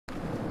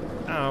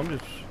I'm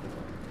just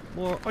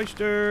more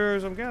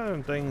oysters. I'm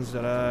gathering things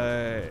that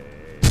I...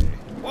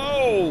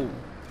 Whoa!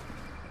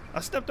 I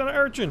stepped on an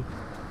urchin.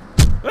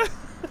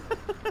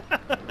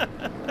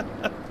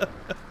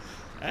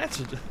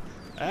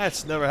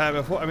 That's never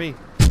happened before. I mean,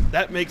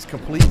 that makes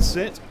complete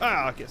sense.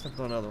 Ah, I guess I stepped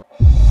on another one.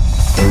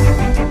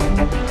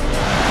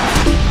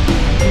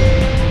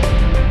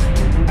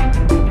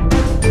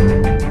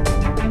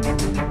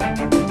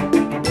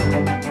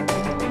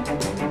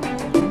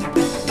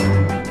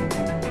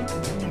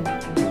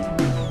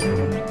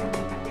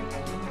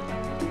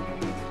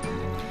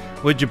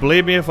 Would you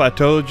believe me if I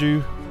told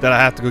you that I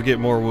have to go get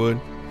more wood?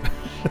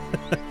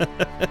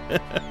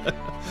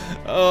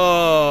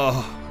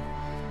 Oh,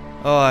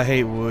 I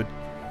hate wood.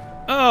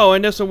 Oh,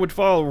 and this one would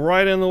fall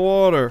right in the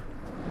water.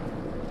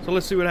 So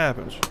let's see what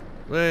happens.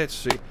 Let's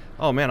see.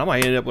 Oh man, I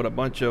might end up with a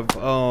bunch of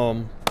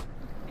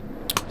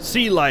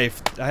sea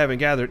life. I haven't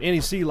gathered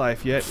any sea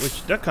life yet,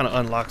 which that kind of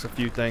unlocks a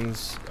few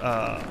things.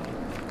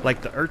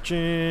 Like the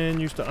urchin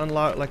used to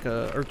unlock like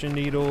a urchin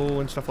needle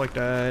and stuff like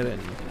that,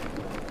 and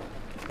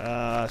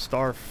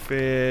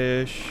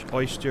starfish,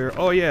 oyster.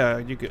 Oh yeah,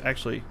 you could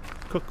actually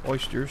cook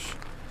oysters.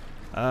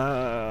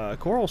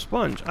 Coral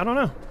sponge. I don't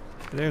know.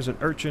 There's an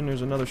urchin.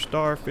 There's another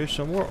starfish.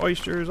 Some more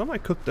oysters. I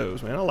might cook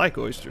those, man. I like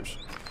oysters.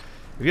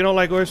 If you don't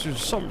like oysters,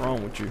 there's something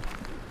wrong with you.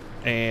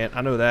 And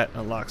I know that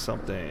unlocks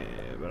something,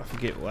 but I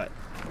forget what.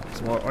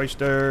 Some more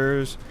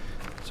oysters.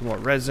 Some more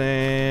resin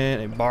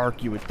and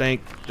bark. You would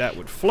think that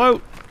would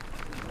float.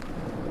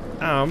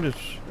 I'm just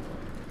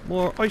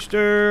more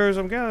oysters.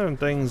 I'm gathering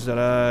things that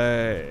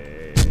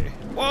I...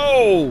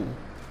 Whoa!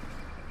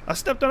 I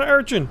stepped on an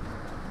urchin.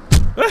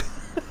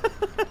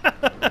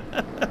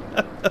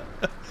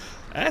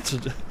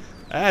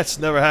 That's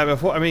never happened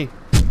before. I mean,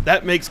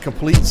 that makes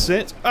complete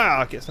sense.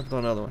 Ah, okay, stepped on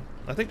another one.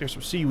 I think there's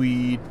some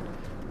seaweed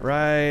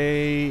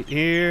right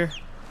here.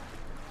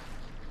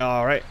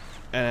 All right,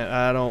 and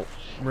I don't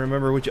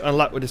remember what you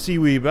unlock with the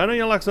seaweed, but I know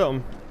you unlock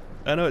something.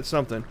 I know it's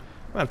something.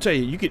 I'll tell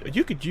you, you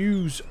could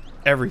use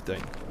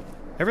everything.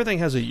 Everything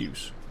has a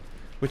use,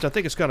 which I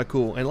think is kind of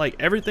cool. And like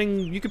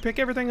everything, you can pick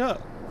everything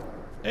up.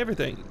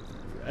 Everything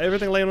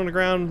laying on the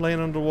ground, laying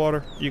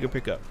underwater, you can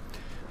pick up,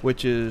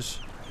 which is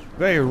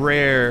very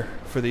rare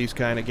for these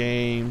kind of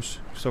games.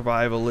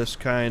 Survivalist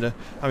kind of.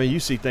 I mean, you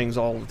see things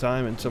all the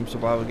time in some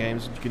survival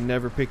games. You can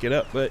never pick it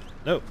up, but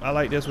nope, I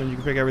like this one. You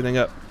can pick everything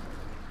up.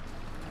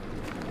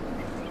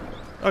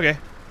 Okay,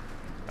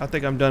 I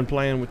think I'm done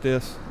playing with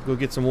this. Go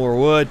get some more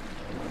wood.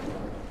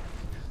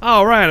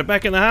 Alright, I'm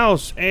back in the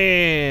house,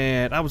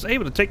 and I was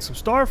able to take some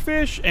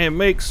starfish and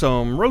make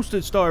some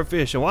roasted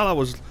starfish. And while I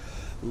was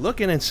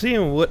looking and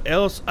seeing what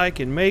else I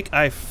can make,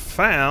 I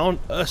found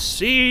a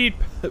seed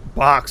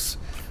box.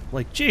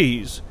 Like,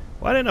 geez,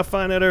 why didn't I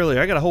find that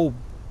earlier? I got a whole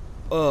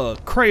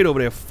crate over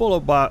there full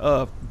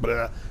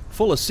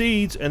of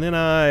seeds, and then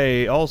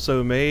I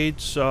also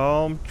made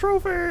some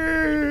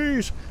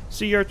trophies.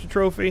 Sea urchin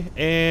trophy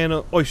and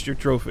an oyster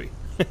trophy.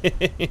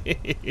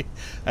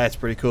 That's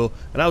pretty cool.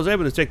 And I was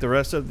able to take the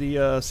rest of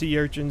the sea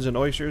urchins and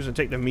oysters and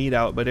take the meat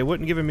out, but it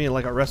wouldn't give me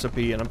like a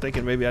recipe, and I'm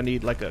thinking maybe I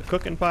need like a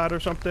cooking pot or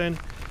something.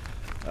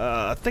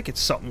 I think it's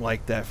something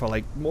like that for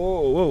like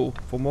for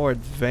more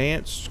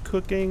advanced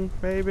cooking,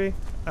 maybe.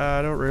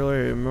 I don't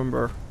really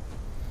remember.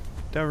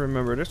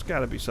 There's got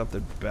to be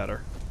something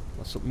better,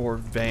 something more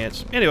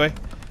advanced. Anyway,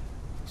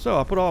 so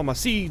I put all my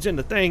seeds in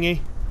the thingy,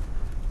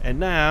 and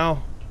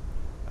now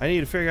I need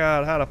to figure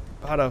out how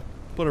to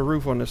put a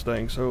roof on this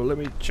thing. So let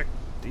me check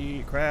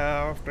the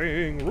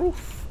crafting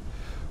roof.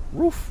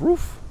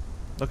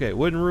 Okay,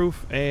 wooden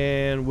roof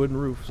and wooden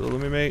roof. So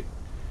let me make.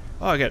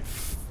 Oh, I get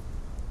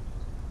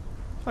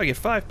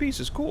 5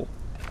 pieces. Cool.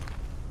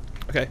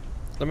 Okay,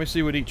 let me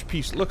see what each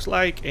piece looks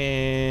like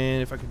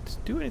and if I can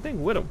do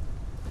anything with them.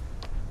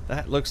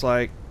 That looks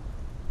like.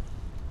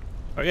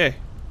 Okay,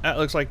 that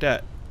looks like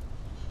that.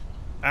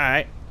 All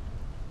right.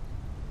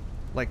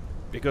 Like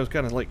it goes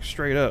kind of like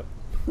straight up.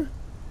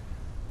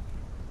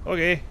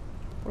 Okay,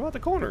 what about the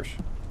corners?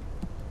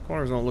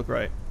 Corners don't look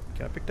right.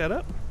 Can I pick that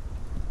up?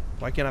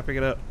 Why can't I pick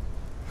it up?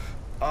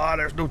 Ah,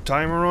 there's no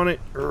timer on it.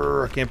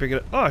 I can't pick it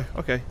up. Oh,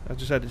 okay. I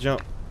just had to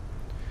jump.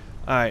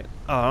 Alright.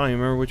 Oh, I don't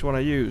even remember which one I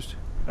used.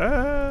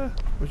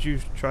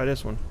 Let's try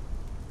this one.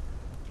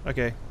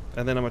 Okay,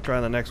 and then I'm gonna try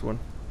the next one.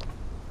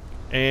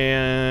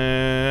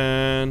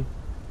 And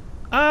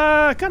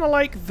I kind of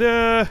like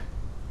the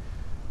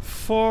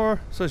so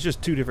it's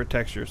just 2 different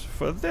textures.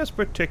 For this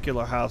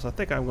particular house, I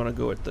think I'm gonna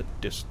go with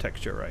this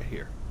texture right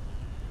here.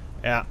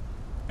 Yeah,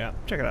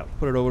 check it out.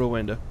 Put it over the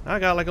window. I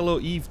got like a little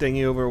eave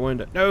thingy over a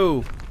window.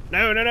 No.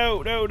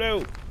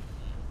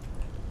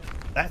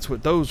 That's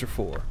what those are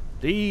for.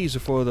 These are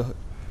for the,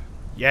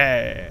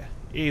 yeah,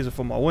 these are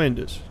for my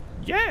windows.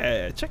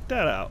 Yeah, check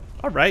that out.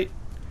 Alright,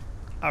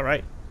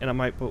 and I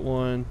might put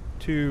 1,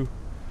 2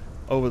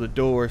 over the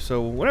door,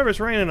 so whenever it's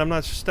raining, I'm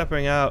not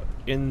stepping out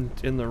in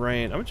the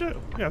rain. I'm gonna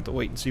have to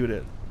wait and see what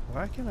it.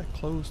 Why can't I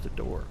close the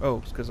door? Oh,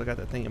 it's because I got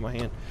that thing in my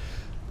hand.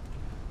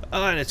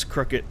 And it's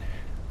crooked.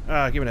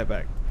 Give me that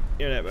back.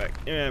 Give me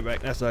that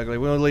back. That's ugly.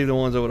 We'll leave the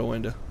ones over the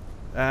window.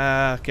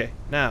 Okay,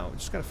 now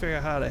just gotta figure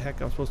out how the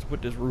heck I'm supposed to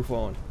put this roof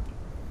on.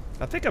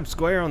 I think I'm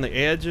square on the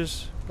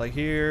edges, like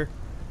here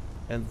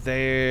and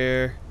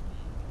there,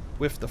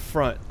 with the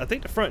front. I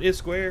think the front is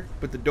square,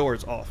 but the door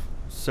is off.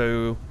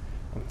 So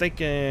I'm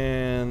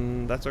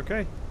thinking that's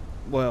okay.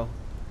 Well,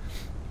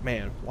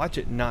 man, watch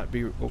it not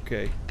be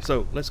okay.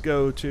 So let's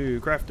go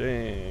to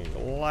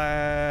crafting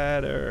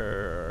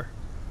ladder.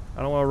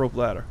 I don't want a rope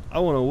ladder. I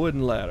want a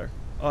wooden ladder.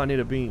 Oh, I need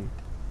a beam.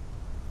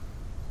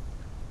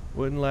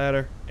 Wooden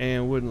ladder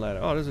and wooden ladder.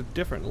 Oh, there's a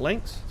different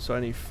lengths. So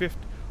I need 50.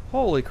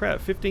 Holy crap,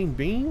 15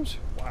 beams?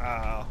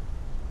 Wow.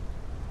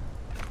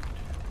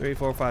 3,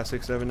 4, 5,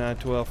 6, 7, 9,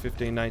 12,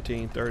 15,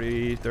 19,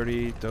 30,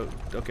 30.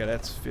 Okay,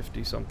 that's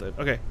 50 something.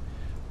 Okay.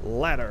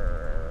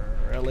 Ladder.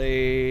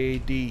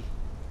 L-A-D.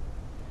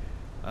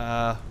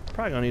 Probably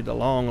gonna need the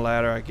long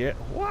ladder I get.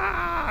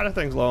 Wow, that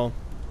thing's long.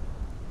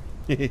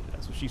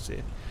 That's what she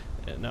said.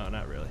 No,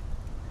 not really.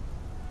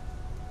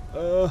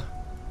 Bloop.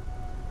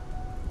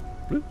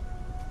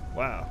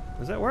 Wow,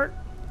 does that work?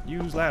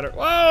 Use ladder.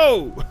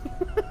 Whoa!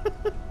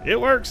 It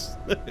works.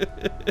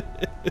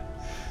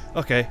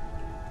 Okay.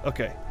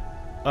 Okay.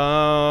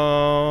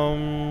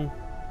 I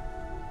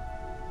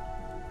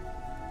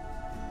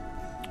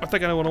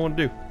think I know what I want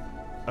to do.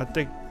 I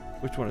think,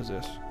 which one is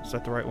this? Is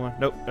that the right one?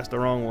 Nope, that's the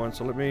wrong one.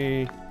 So let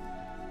me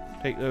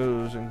take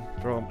those and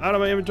throw them out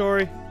of my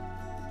inventory.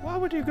 Why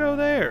would you go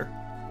there?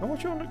 I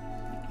want you on the...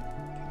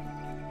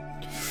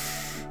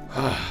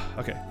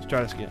 Okay, let's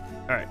try this again.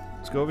 Alright,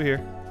 let's go over here.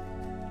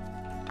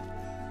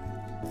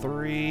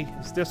 3.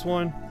 It's this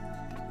one.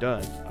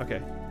 Done.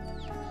 Okay.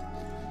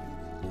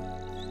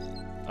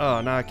 Oh,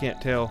 now I can't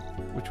tell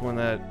which one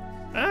that...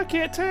 I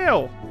can't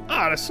tell!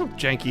 Ah, that's so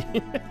janky.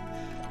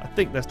 I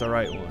think that's the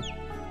right one.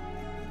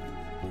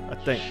 I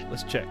think.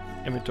 Let's check.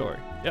 Inventory.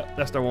 Yep,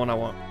 that's the one I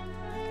want.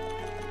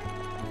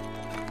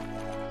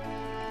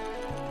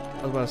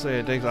 I was about to say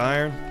it takes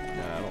iron.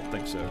 Nah, I don't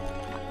think so.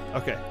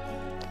 Okay.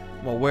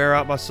 I'm gonna wear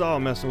out my saw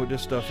messing with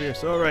this stuff here.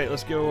 So, alright,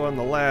 let's go on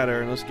the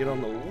ladder and let's get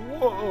on the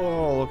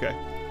wall. Okay.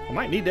 I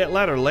might need that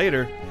ladder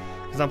later.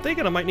 Because I'm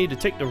thinking I might need to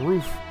take the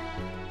roof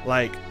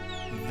like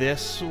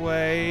this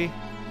way,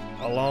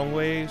 a long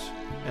ways,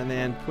 and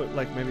then put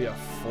like maybe a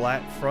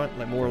flat front,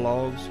 like more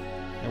logs,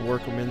 and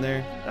work them in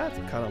there. That's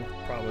kind of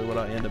probably what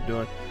I end up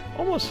doing.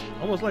 Almost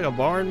like a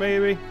barn,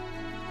 maybe.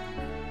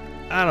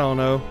 I don't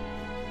know.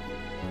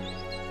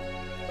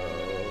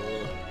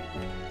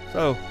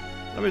 So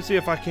let me see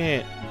if I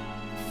can't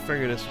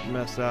figure this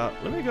mess out.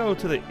 Let me go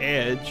to the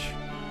edge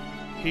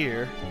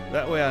here.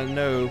 That way I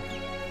know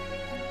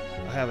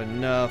I have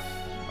enough.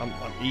 I'm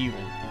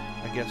even.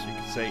 I guess you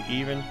could say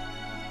even.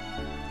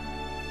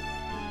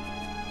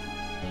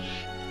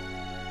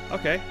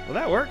 Okay, well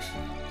that works.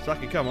 So I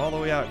can come all the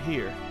way out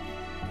here.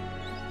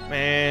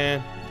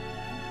 Man,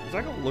 is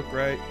that gonna look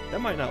right?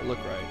 That might not look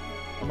right.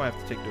 I might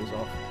have to take those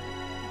off.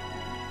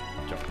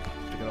 Jump,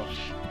 take it off.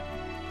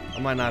 I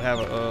might not have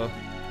a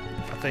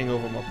thing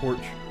over my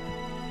porch.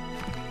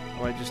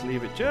 I might just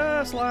leave it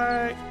just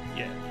like,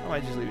 yeah, I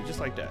might just leave it just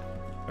like that.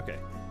 Okay,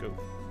 go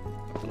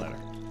up the ladder.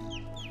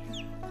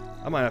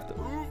 I might have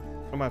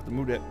to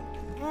move that.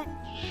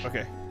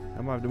 Okay,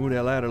 I might have to move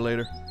that ladder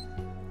later.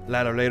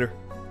 Ladder later.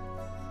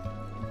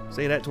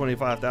 Say that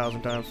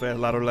 25,000 times fast.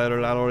 Ladder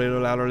later, ladder later,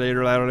 ladder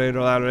later, ladder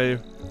later, ladder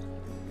later.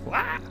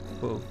 Wow.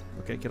 Whoa.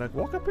 Okay, can I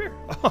walk up here?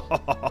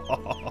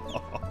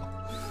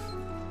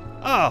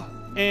 Oh,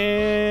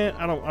 and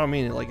I don't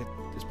mean it like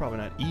it's probably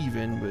not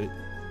even, but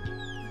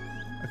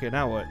okay,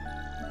 now what?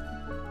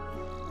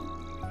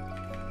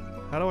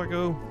 How do I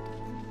go?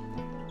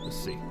 Let's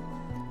see.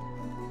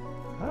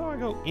 How do I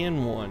go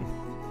in one?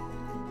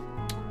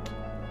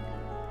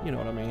 You know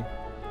what I mean.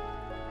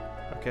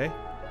 Okay.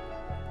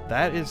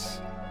 That is...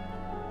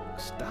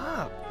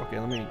 Stop. Okay,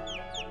 let me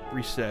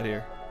reset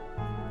here.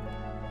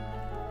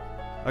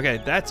 Okay,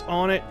 that's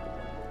on it.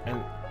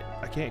 And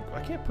I can't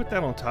put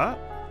that on top.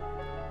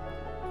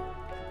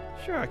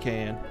 Sure I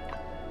can.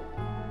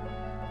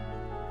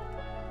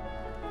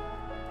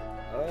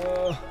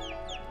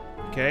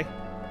 Okay.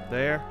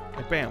 There.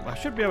 And bam. I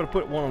should be able to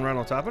put one right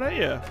on top of that.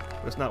 Yeah.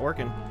 But it's not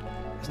working.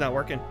 It's not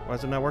working. Why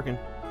is it not working?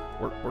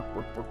 Work.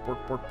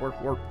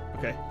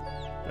 Okay.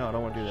 No, I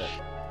don't want to do that.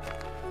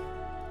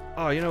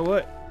 Oh, you know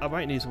what? I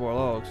might need some more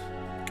logs.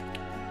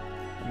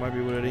 That might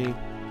be what I need.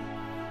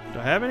 Do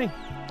I have any?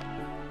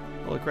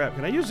 Holy crap.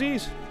 Can I use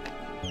these?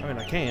 I mean,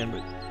 I can,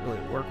 but will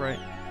it work right?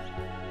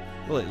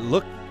 Will it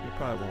look? It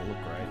probably won't look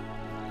right.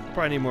 I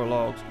probably need more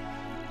logs.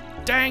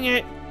 Dang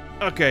it!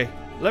 Okay.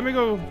 Let me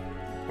go.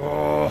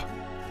 Oh.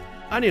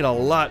 I need a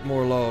lot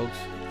more logs.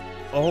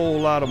 A whole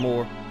lot of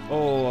more.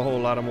 Oh, a whole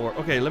lot of more.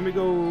 Okay, let me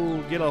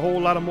go get a whole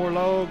lot of more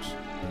logs.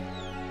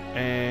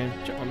 And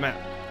check my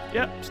map.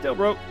 Yep, still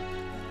broke.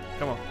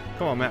 Come on.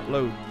 Come on, map,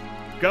 load.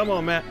 Come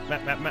on, map.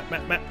 Map.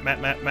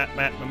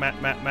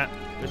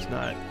 It's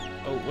not.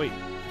 Oh, wait.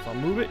 If I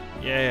move it?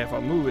 Yeah, if I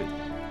move it.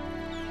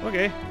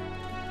 Okay.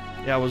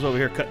 Yeah, I was over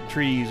here cutting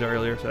trees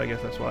earlier, so I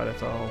guess that's why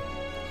that's all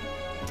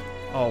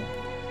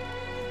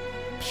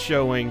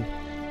showing.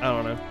 I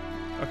don't know.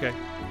 Okay.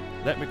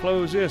 Let me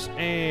close this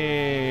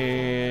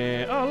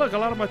and... Oh, look, a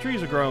lot of my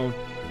trees are grown.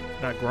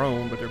 Not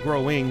grown, but they're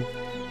growing.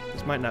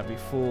 This might not be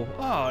full.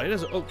 Oh, it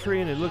is an oak tree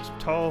and it looks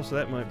tall, so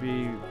that might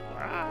be...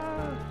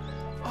 Ah.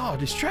 Oh,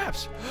 these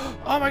traps.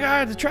 Oh my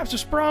God, the traps are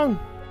sprung.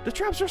 The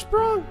traps are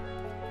sprung.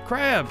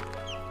 Crab.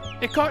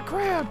 It caught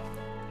crab.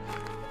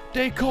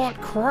 They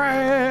caught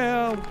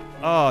crab.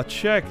 Oh,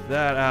 check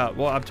that out.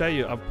 Well, I'll tell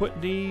you, I'm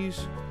putting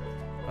these...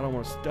 I don't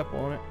want to step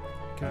on it.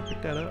 Can I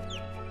pick that up?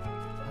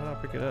 How do I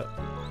pick it up?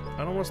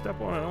 I don't want to step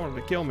on it. I don't want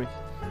it to kill me.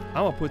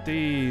 I'm going to put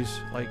these,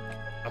 like,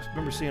 I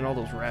remember seeing all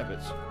those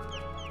rabbits.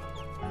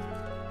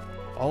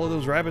 All of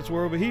those rabbits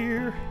were over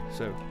here.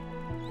 So,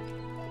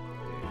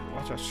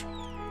 watch us.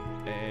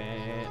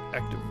 And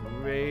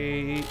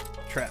activate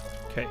trap.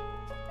 Okay.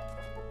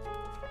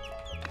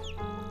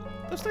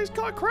 Those things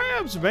caught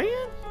crabs, man.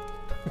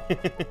 Yeah,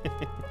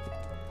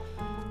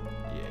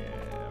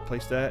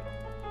 place that.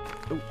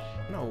 Oh.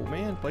 No,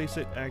 man, place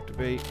it,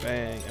 activate,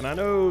 bang. And I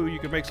know you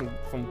can make some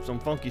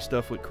funky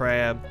stuff with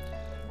crab.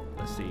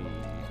 Let's see.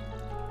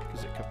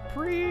 Is it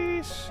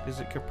caprice? Is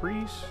it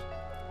caprice?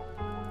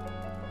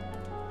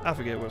 I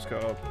forget what it's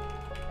called.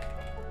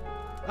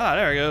 Ah,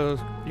 there it goes.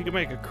 You can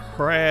make a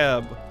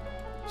crab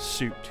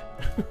suit.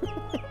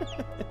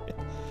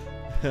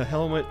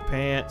 Helmet,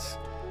 pants.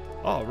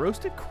 Oh,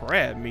 roasted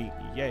crab meat.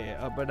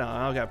 Yeah, but no,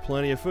 I got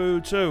plenty of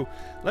food. So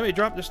let me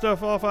drop this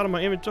stuff off out of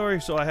my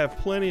inventory so I have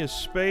plenty of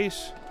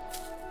space.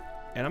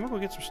 And I'm gonna go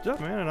get some stuff,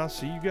 man, and I'll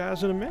see you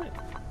guys in a minute.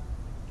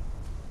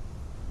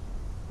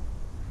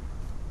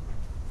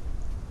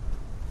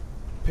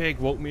 Pig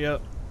woke me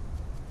up.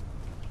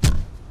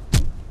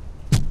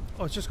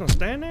 Oh, it's just gonna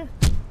stand there?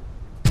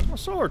 Where's my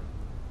sword?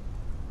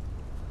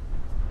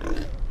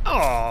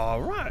 Oh,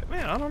 right,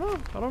 man, I don't know.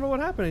 I don't know what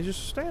happened. He's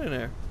just standing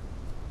there.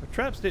 The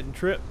traps didn't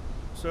trip,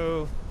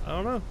 so I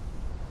don't know.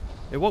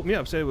 It woke me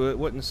up, said it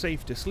wasn't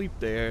safe to sleep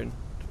there, and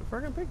the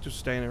friggin' pig just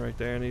standing right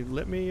there, and he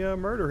let me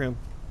murder him.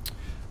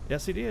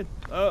 Yes, he did.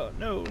 Oh,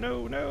 no,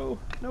 no, no.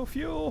 No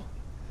fuel.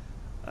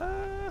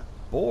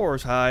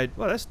 Boar's hide.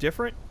 Well, that's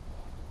different.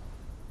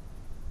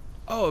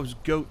 Oh, it was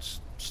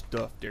goat's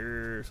stuff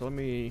there. So let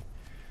me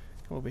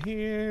come over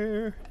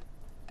here.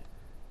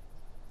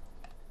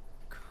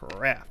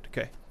 Craft.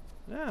 Okay.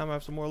 Now I'm gonna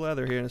have some more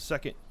leather here in a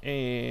second.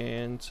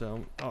 And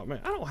some... Oh, man.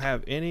 I don't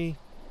have anything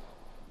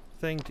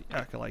to...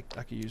 I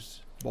could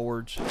use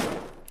boards.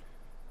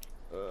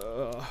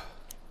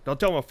 Don't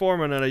tell my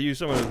foreman that I use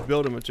some of his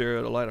building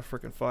material to light a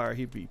frickin' fire.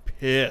 He'd be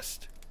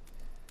pissed.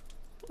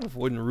 I wonder if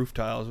wooden roof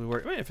tiles would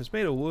work. Man, if it's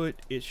made of wood,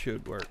 it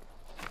should work.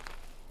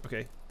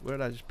 Okay, what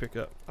did I just pick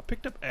up? I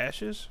picked up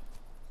ashes.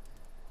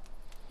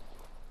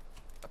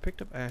 I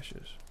picked up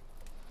ashes.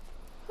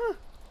 Huh.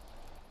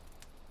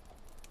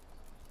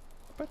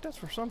 I bet that's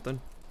for something.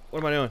 What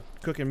am I doing?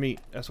 Cooking meat.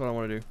 That's what I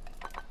want to do.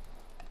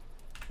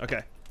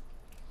 Okay.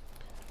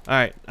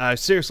 Alright, I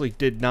seriously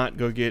did not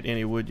go get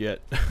any wood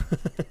yet.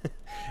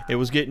 It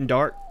was getting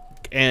dark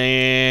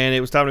and it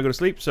was time to go to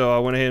sleep, so I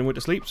went ahead and went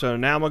to sleep. So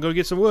now I'm gonna go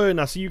get some wood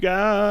and I'll see you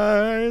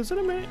guys in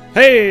a minute.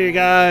 Hey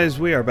guys,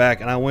 we are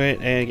back, and I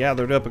went and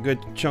gathered up a good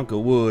chunk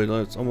of wood.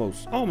 It's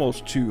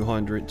almost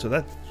 200. So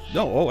that's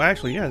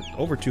actually, yeah,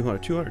 over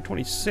 200,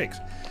 226.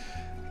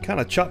 Kind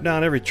of chopped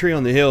down every tree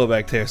on the hill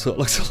back there, so it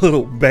looks a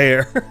little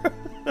bare.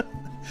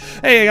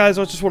 Hey guys,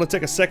 I just want to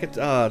take a second.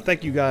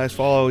 Thank you guys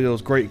for all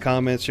those great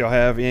comments y'all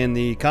have in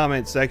the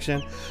comment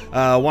section.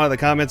 One of the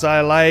comments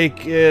I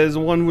like is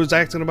one was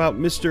asking about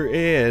Mr.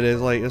 Ed.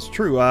 It's like, it's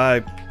true.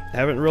 I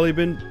haven't really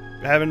been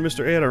having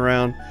Mr. Ed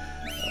around.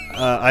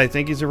 I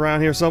think he's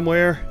around here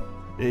somewhere.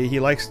 He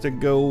likes to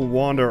go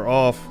wander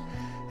off,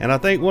 and I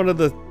think one of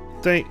the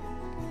thing.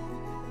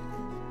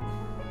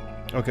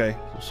 Okay,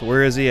 so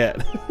where is he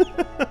at?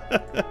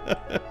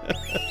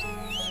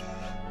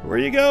 Where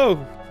you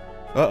go?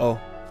 Uh-oh.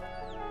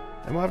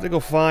 I'm gonna have to go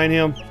find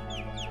him.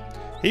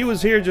 He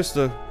was here just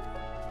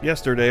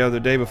yesterday or the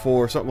day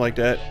before, something like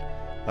that.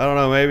 I don't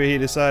know, maybe he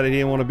decided he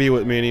didn't want to be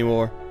with me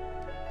anymore.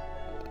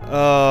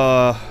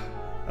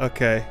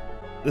 Okay.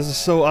 This is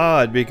so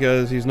odd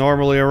because he's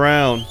normally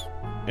around,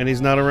 and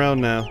he's not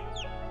around now.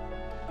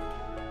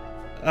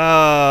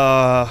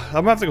 I'm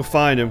gonna have to go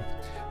find him.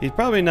 He's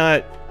probably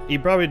not... He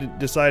probably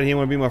decided he didn't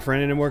want to be my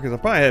friend anymore because I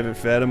probably haven't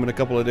fed him in a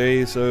couple of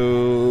days,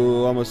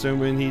 so I'm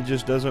assuming he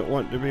just doesn't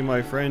want to be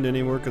my friend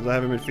anymore because I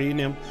haven't been feeding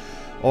him.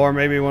 Or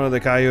maybe one of the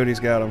coyotes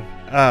got him.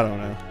 I don't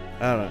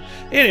know.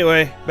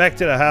 Anyway, back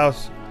to the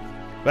house.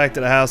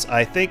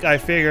 I think I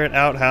figured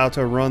out how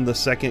to run the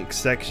second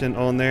section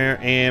on there,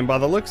 and by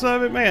the looks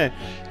of it, man,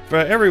 for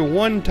every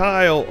one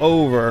tile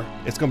over,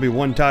 it's going to be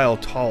one tile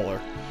taller.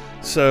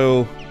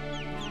 So,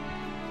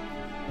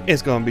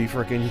 it's going to be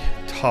freaking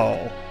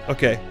tall.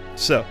 Okay.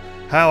 So,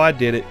 how I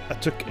did it, I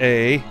took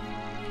my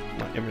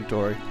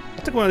inventory. I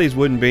took one of these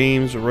wooden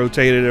beams,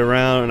 rotated it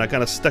around, and I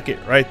kind of stuck it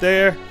right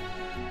there.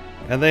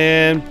 And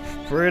then,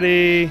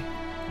 pretty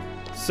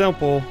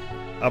simple,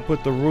 I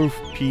put the roof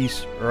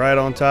piece right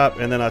on top,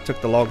 and then I took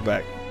the log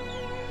back.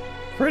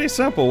 Pretty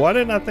simple. Why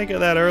didn't I think of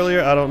that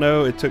earlier? I don't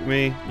know. It took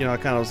me, I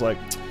kind of was like,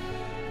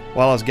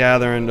 while I was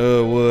gathering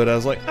wood, I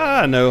was like,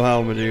 I know how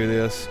I'm gonna do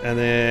this. And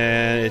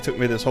then it took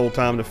me this whole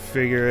time to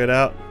figure it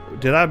out.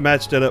 Did I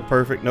match that up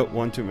perfect? Nope,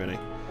 one too many.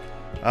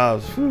 I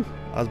was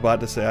about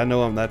to say, I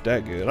know I'm not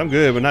that good. I'm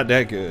good, but not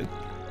that good.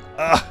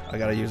 I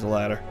gotta use the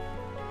ladder.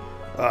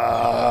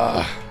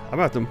 I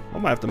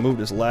might have to move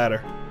this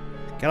ladder.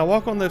 Can I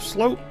walk on the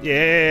slope?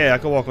 Yeah, I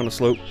can walk on the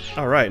slope.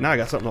 All right, now I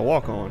got something to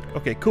walk on.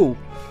 Okay, cool.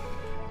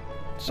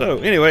 So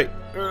anyway,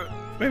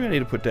 maybe I need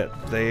to put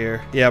that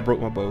there. Yeah, I broke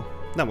my bow.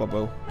 Not my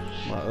bow.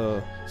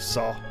 My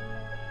saw.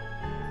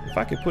 If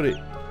I could put it.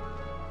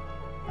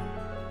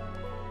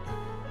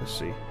 Let's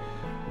see.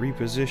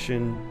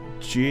 Reposition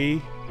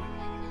G.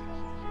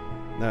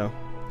 No,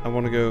 I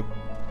want to go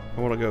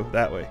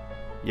that way.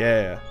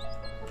 Yeah.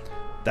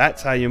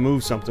 That's how you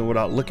move something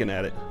without looking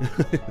at it.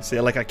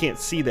 See, like I can't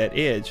see that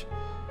edge.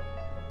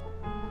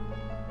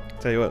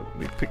 Tell you what,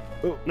 we pick.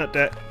 Oh, not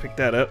that. Pick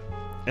that up,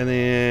 and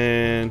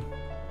then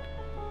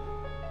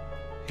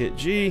hit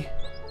G.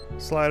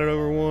 Slide it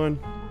over one.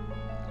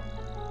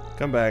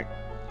 Come back.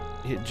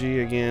 Hit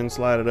G again.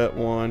 Slide it up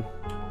one.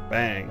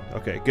 Bang.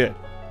 Okay, good.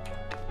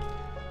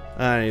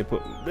 I need to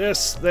put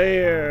this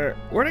there.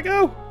 Where'd it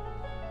go?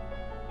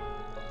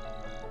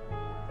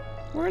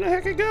 Where the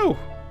heck it go?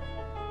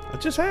 I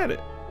just had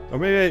it. Or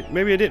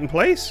maybe it didn't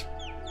place?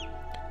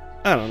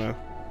 I don't know.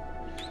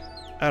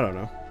 I don't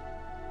know.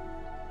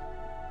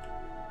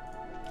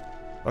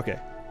 Okay.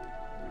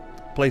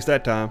 Place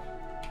that time.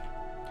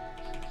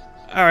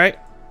 Alright.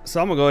 So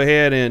I'm going to go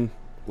ahead and...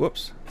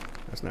 Whoops.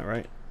 That's not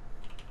right.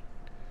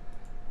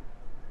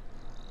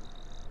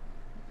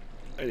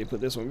 I need to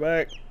put this one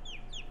back.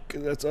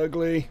 Because that's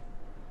ugly.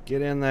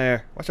 Get in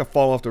there. Watch I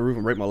fall off the roof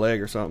and break my leg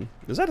or something.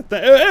 Is that a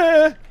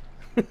thing?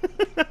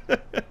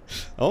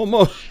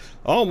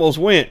 Almost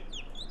went.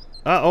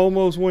 I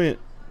almost went.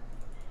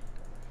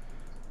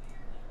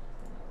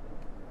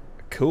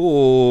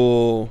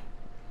 Cool.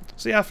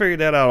 See, I figured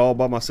that out all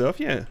by myself.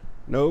 Yeah.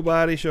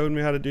 Nobody showed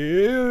me how to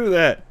do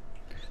that.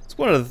 It's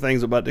one of the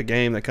things about the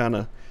game that kind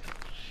of...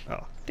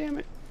 Oh, damn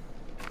it.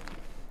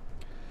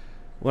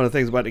 One of the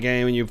things about the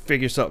game, when you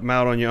figure something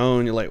out on your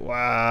own, you're like,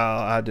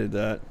 wow, I did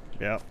that.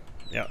 Yep.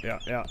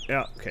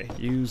 Okay,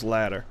 use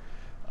ladder.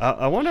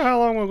 I wonder how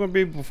long I'm going to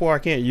be before I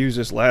can't use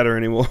this ladder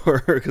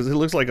anymore, because it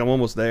looks like I'm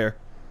almost there.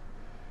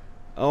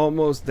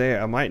 Almost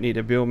there. I might need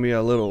to build me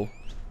a little,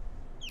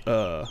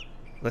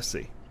 let's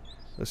see.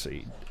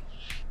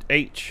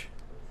 H.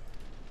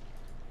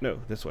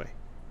 No, this way.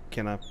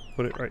 Can I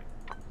put it right?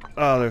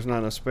 Oh, there's not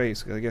enough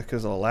space. I guess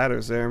because the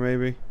ladder's there,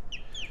 maybe.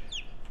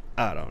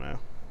 I don't know.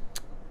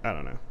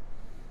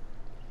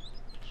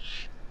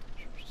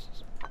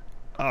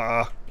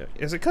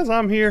 Is it because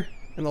I'm here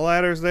and the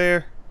ladder's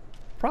there?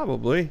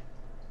 Probably.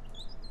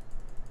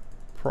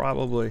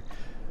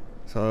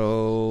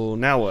 So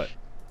now what?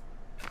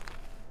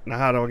 Now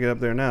how do I get up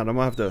there now? I'm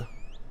gonna have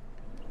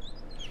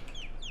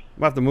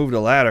to move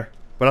the ladder.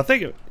 But I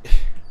think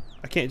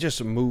I can't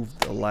just move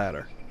the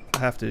ladder. I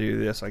have to do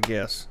this, I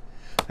guess.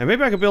 And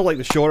maybe I could build like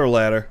the shorter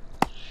ladder.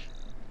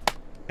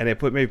 And then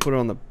maybe put it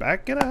on the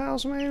back of the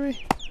house,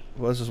 maybe?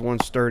 Well, this is one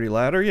sturdy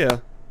ladder, yeah.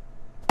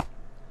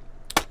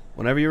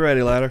 Whenever you're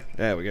ready, ladder.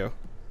 There we go.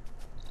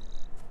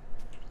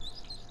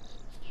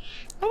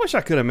 I wish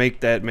I could have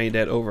made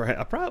that overhang.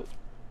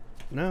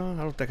 No, I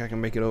don't think I can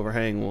make it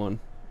overhang one.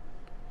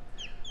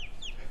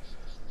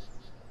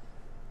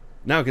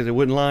 No, because it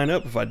wouldn't line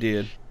up if I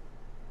did.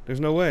 There's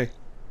no way.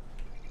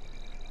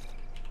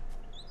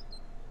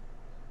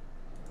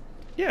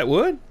 Yeah, it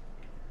would.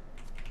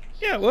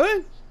 Yeah, it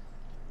would.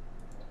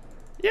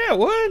 Yeah, it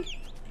would.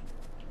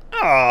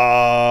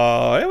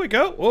 Oh, there we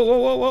go.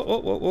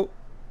 Whoa.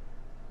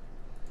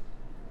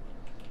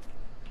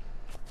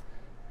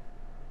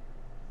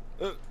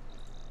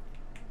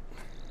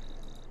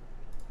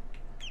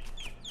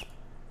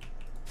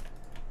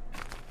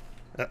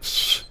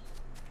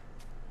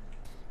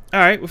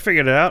 Alright, we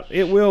figured it out.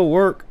 It will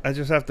work. I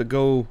just have to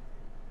go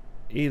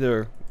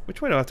either...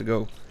 Which way do I have to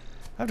go?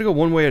 I have to go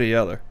one way or the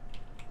other.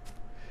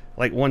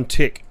 Like one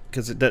tick,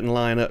 because it doesn't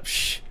line up.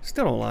 Shh,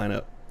 still don't line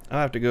up.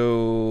 I have to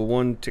go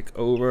one tick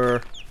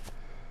over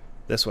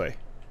this way.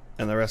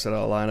 And the rest of it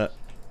will line up.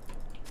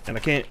 And I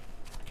can't...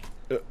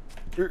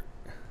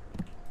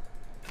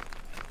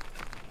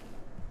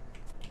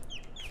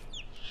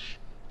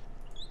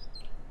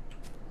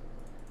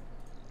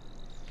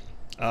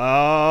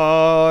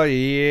 Oh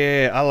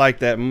yeah, I like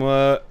that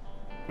mud.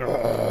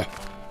 No.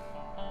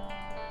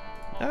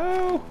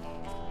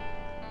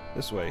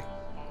 This way.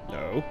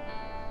 No.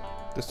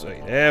 This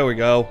way. There we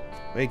go.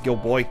 Make your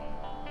boy.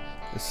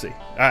 Let's see.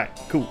 Alright,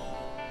 cool.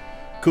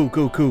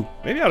 Cool.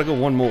 Maybe I ought to go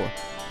one more.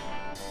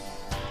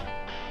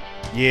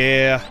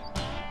 Yeah.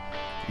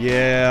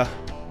 I'm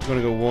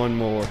gonna go one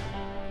more.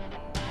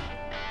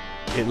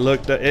 It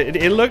looked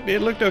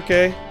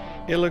okay.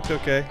 It looked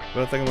okay,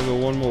 but I think I'm gonna go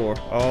one more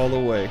all the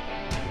way.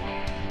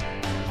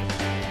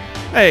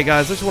 Hey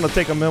guys, I just want to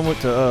take a moment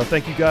to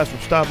thank you guys for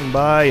stopping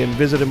by and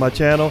visiting my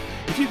channel.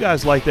 If you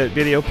guys like that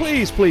video,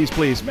 please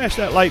smash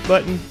that like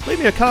button. Leave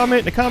me a comment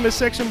in the comment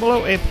section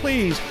below, and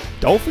please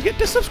Don't forget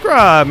to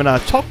subscribe, and I'll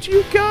talk to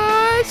you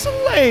guys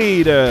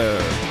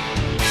later.